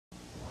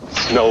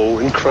snow,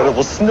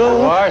 incredible snow.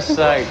 You are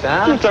psyched,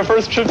 huh? It's our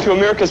first trip to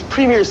America's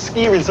premier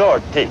ski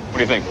resort. Hey, what do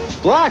you think?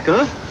 Black,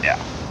 huh?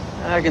 Yeah.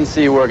 I can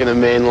see you working the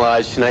main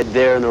lodge tonight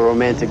there in the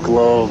romantic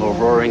glow of a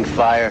roaring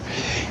fire.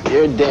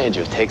 Your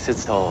dandruff takes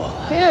its toll.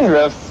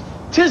 Dandruff?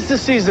 'Tis the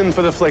season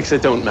for the flakes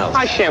that don't melt.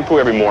 I shampoo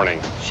every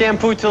morning.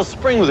 Shampoo till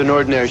spring with an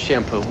ordinary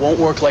shampoo. Won't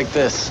work like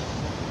this.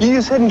 You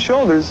use Head &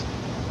 Shoulders.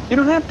 You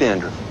don't have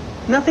dandruff.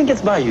 Nothing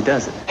gets by you,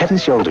 does it? Head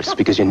 & Shoulders,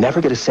 because you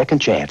never get a second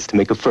chance to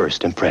make a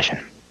first impression.